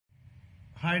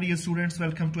Hi dear students,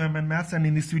 welcome to MN Maths, and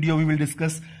in this video we will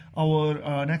discuss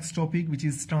our next topic, which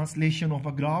is translation of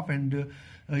a graph, and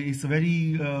it's a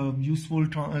very useful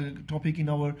topic in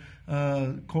our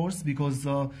course because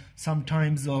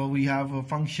sometimes we have a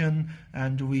function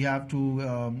and we have to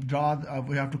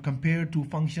we have to compare two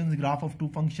functions, graph of two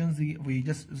functions.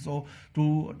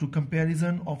 To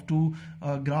comparison of two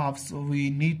graphs,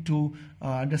 we need to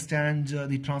understand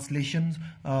the translations.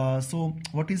 So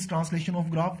what is translation of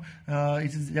graph?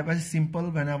 It is very simple.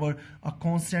 Whenever a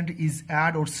constant is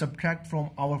add or subtract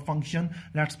from our function,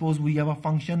 let's suppose we have a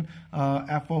function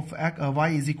f of x, y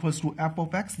is equals to f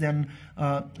of x, then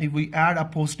if we add a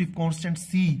positive constant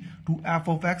c to f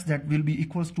of x, that will be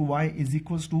equals to y is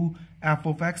equals to f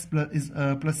of x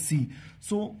plus c.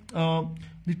 So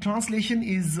the translation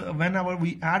is whenever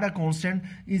we add a constant,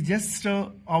 is just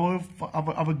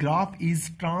our graph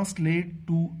is translate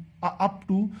to up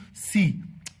to c,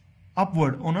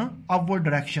 upward, on a upward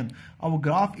direction. Our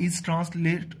graph is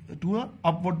translate to a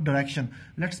upward direction.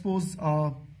 Let's suppose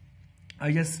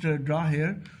I just draw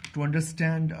here to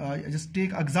understand. I just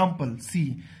take example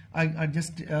C. I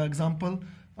just example.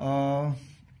 I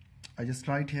just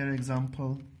write here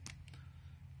example.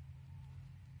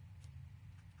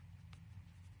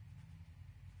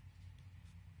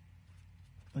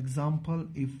 Example,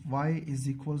 if y is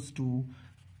equals to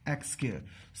x square.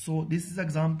 So this is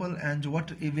example, and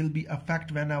what it will be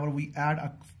effect whenever we add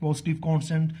a positive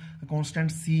constant, a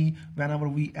constant c. Whenever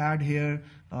we add here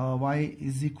y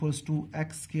is equals to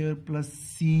x square plus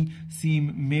c. C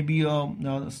maybe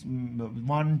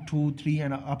 1, 2, 3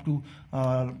 and up to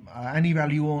any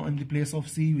value in the place of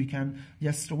c. We can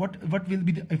just what will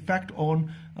be the effect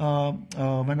on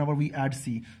whenever we add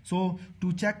c. So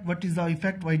to check what is the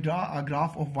effect, I draw a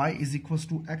graph of y is equals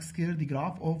to x square. The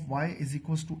graph of y is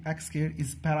equals to x square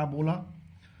is parabola.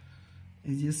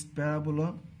 Is just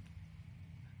parabola.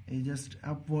 Is just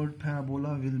upward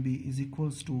parabola will be is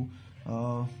equals to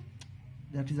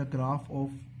that is a graph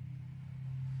of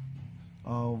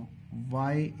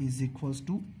y is equals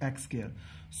to x square.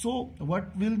 So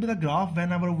what will be the graph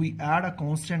whenever we add a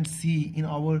constant c in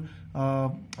our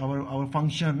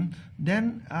function?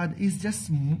 Then is just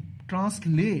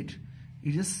translate.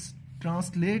 It just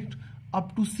translate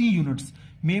up to c units.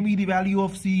 Maybe the value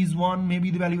of c is 1,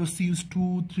 maybe the value of c is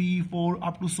 2, 3, 4,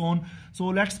 up to so on. So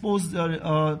let's suppose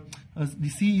the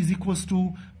c is equals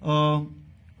to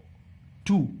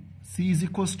 2. C is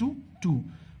equals to 2.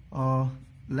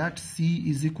 Let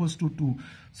c is equals to 2.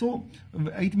 So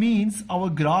it means our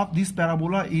graph, this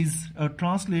parabola, is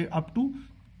translate up to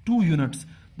 2 units.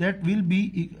 That will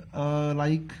be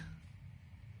like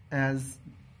as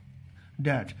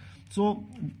that. So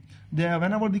there,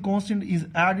 whenever the constant is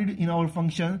added in our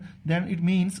function, then it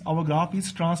means our graph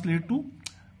is translated to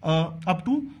up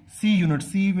to c units.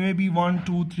 C may be 1,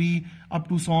 2, 3, up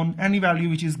to so on, any value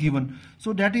which is given.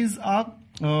 So that is a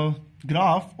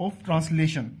graph of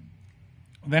translation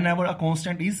whenever a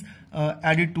constant is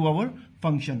added to our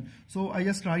function. So I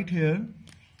just write here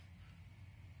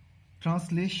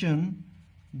translation,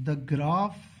 the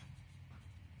graph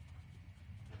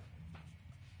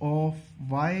of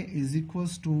y is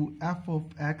equals to f of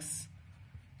x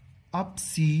up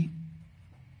c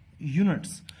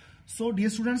units. So dear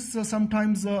students,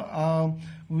 sometimes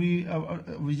we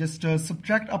just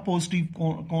subtract a positive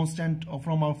constant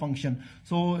from our function.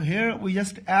 So here we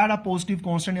just add a positive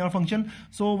constant in our function.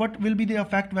 So what will be the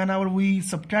effect whenever we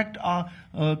subtract a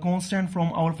constant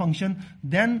from our function?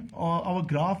 Then our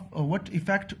graph, what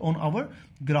effect on our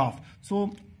graph?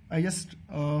 So I just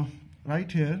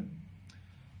write here,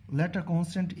 let a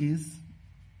constant is,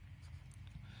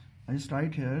 I just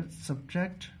write here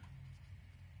subtract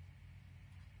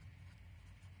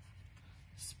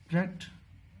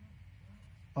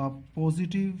a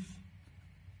positive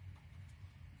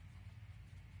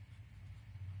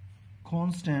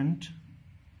constant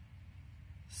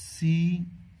c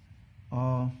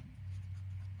from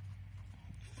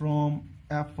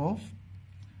f of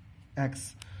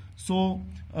x. So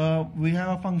we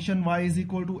have a function y is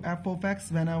equal to f of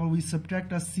x. Whenever we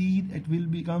subtract a c, it will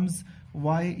becomes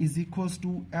y is equals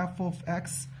to f of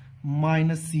x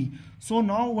minus c. So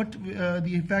now what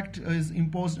the effect is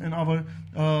imposed in our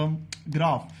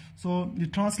graph. So the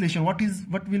translation, what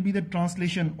will be the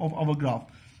translation of our graph?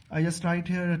 I just write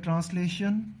here a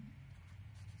translation.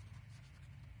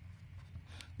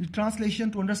 The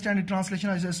translation, to understand the translation,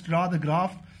 I just draw the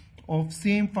graph of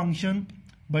same function,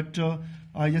 but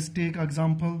I just take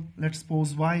example. Let's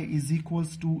suppose y is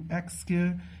equals to x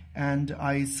square, and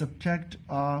I subtract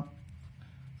a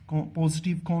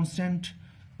positive constant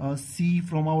c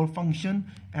from our function,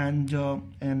 and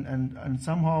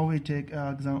somehow we take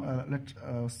let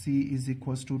c is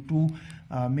equals to 2.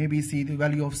 Maybe c, the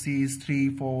value of c is 3,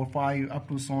 4, 5 up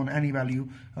to so on, any value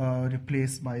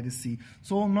replaced by the c.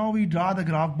 So now we draw the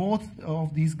graph, both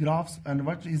of these graphs, and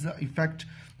what is the effect,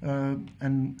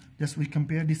 and just we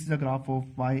compare. This is the graph of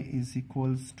y is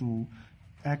equals to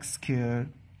x square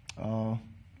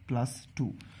plus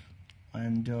 2,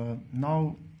 and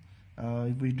now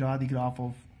if we draw the graph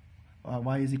of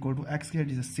y is equal to x square, it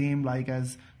is the same like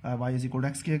as y is equal to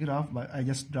x square graph, but I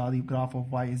just draw the graph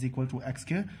of y is equal to x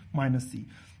square minus c.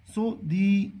 So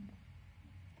the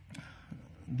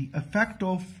effect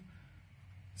of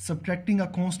subtracting a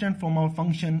constant from our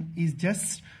function is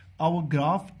just our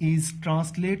graph is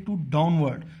translate to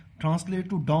downward.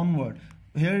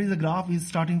 Here is the graph is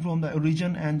starting from the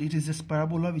origin, and it is just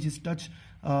parabola which is touch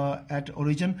at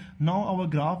origin. Now our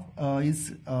graph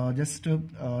is just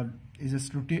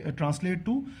translate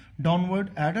to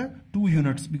downward at 2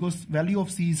 units, because value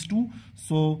of c is 2.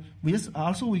 So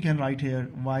we can write here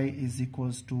y is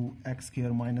equals to x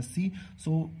square minus c.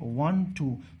 So 1,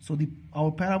 2. So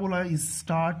our parabola is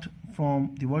start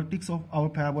from the vertex of our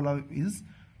parabola is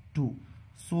 2.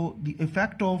 So the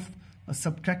effect of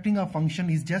subtracting a function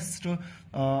is just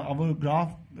our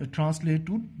graph translate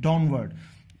to downward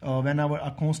whenever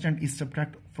a constant is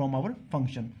subtract from our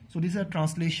function. So this is a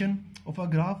translation of a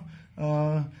graph.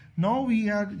 Now we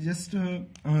are just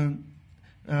in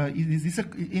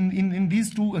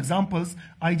these two examples,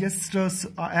 I just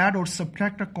add or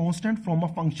subtract a constant from a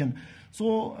function.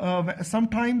 So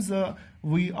sometimes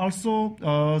we also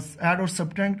add or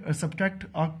subtract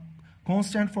a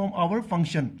constant from our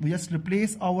function. We just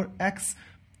replace our x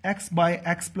by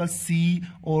x plus c,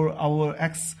 or our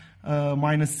x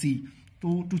minus c.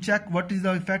 To check what is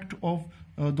the effect of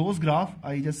those graph,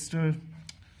 I just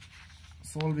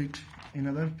solve it in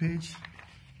another page.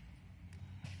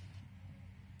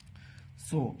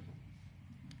 So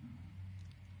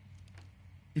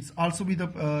it's also be the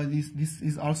this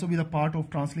is also be the part of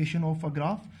translation of a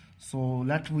graph. So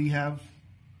let we have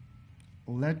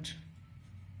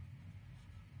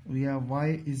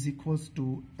y is equals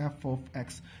to f of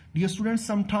x. Dear students,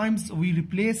 sometimes we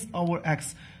replace our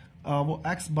x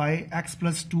by x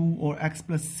plus 2 or x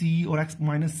plus c or x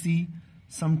minus c.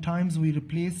 Sometimes we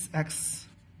replace x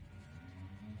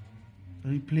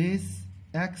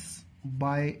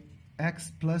by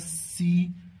x plus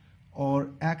c or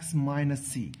x minus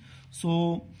c.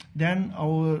 So then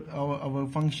our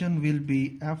function will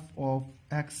be f of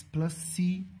x plus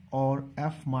c or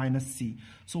f minus c.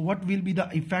 So what will be the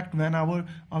effect when our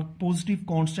positive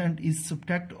constant is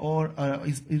subtract or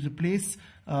is replaced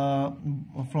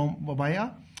from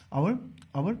by our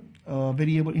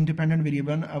variable, independent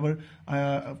variable, our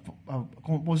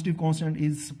positive constant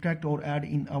is subtract or add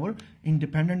in our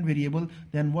independent variable,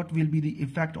 then what will be the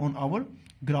effect on our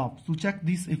graph? To check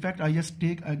this effect, I just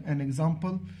take an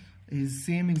example, is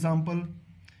same example.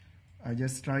 I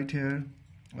just write here,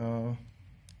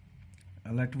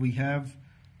 let we have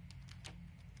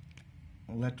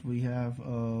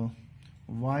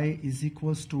y is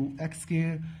equals to x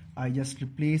square. I just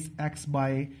replace x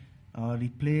by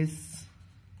replace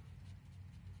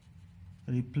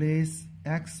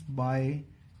x by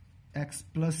x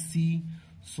plus c.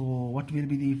 So what will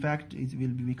be the effect? It will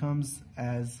becomes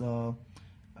as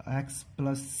x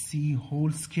plus c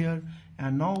whole square.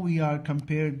 And now we are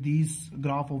compare these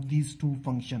graph of these two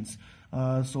functions.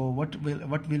 So what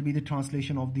will be the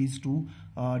translation of these two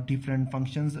different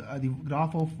functions? The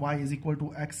graph of y is equal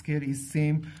to x square is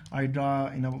same I draw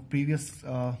in our previous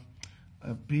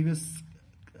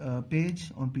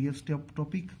page on previous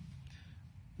topic.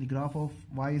 The graph of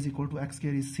y is equal to x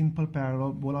square is simple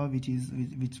parabola which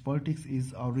vertex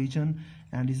is origin,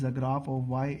 and is a graph of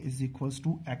y is equals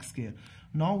to x square.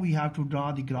 Now we have to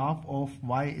draw the graph of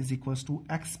y is equals to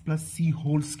x plus c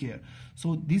whole square.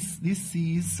 So this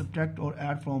c is subtract or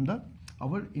add from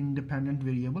our independent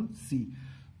variable c.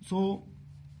 So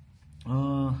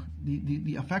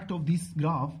the effect of this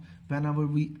graph, whenever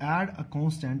we add a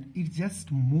constant, it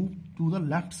just move to the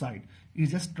left side. It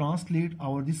just translate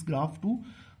this graph to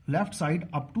left side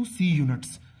up to c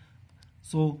units.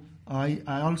 So I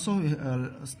also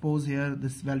suppose here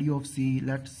this value of c,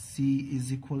 let c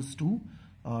is equals to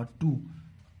 2.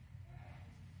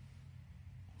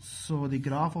 So the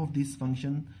graph of this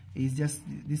function is just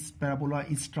this parabola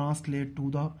is translate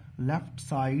to the left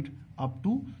side up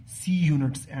to c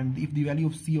units, and if the value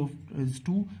of c is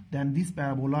 2, then this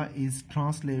parabola is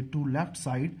translate to left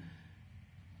side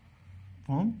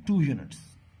from 2 units.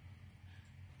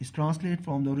 It's translate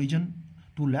from the origin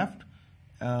to left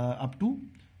up to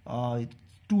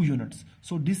 2 units.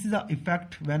 So this is the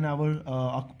effect whenever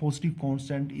a positive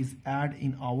constant is added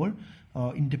in our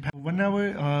independent. Whenever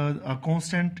a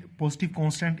positive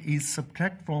constant is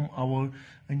subtract from our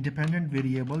independent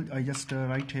variable, I just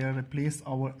write here, replace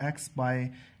our x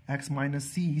by x minus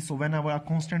c. So whenever a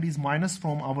constant is minus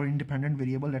from our independent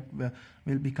variable, that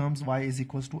will becomes y is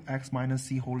equals to x minus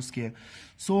c whole square.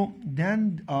 So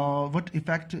then what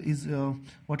is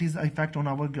the effect on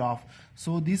our graph?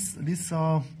 So this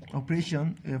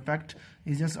operation effect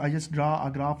is just, I just draw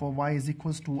a graph of y is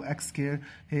equals to x square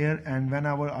here, and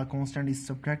whenever a constant is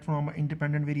subtract from our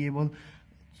independent variable,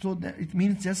 so that it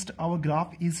means just our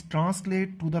graph is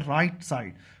translate to the right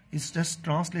side. It's just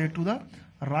translate to the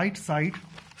right side.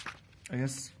 I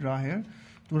just draw here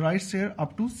to right side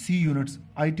up to c units.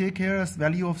 I take here as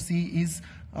value of c is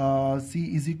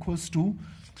equals to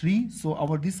 3. So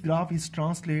our this graph is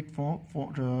translate to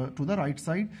the right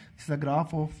side. This is the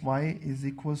graph of y is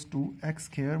equals to x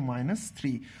square minus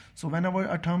 3. So whenever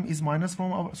a term is minus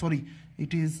from our, sorry,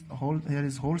 it is whole, here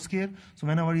is whole square. So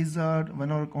whenever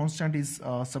our constant is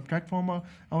subtract from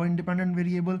our independent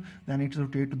variable, then it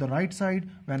rotate to the right side.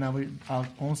 Whenever our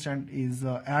constant is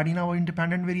add in our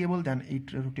independent variable, then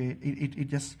it rotate, it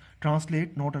just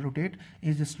translate, not a rotate,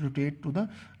 it just rotate to the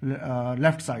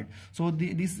left side. So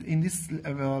in this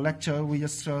lecture we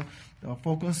just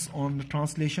focus on the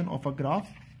translation of a graph.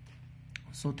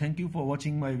 So thank you for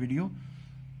watching my video.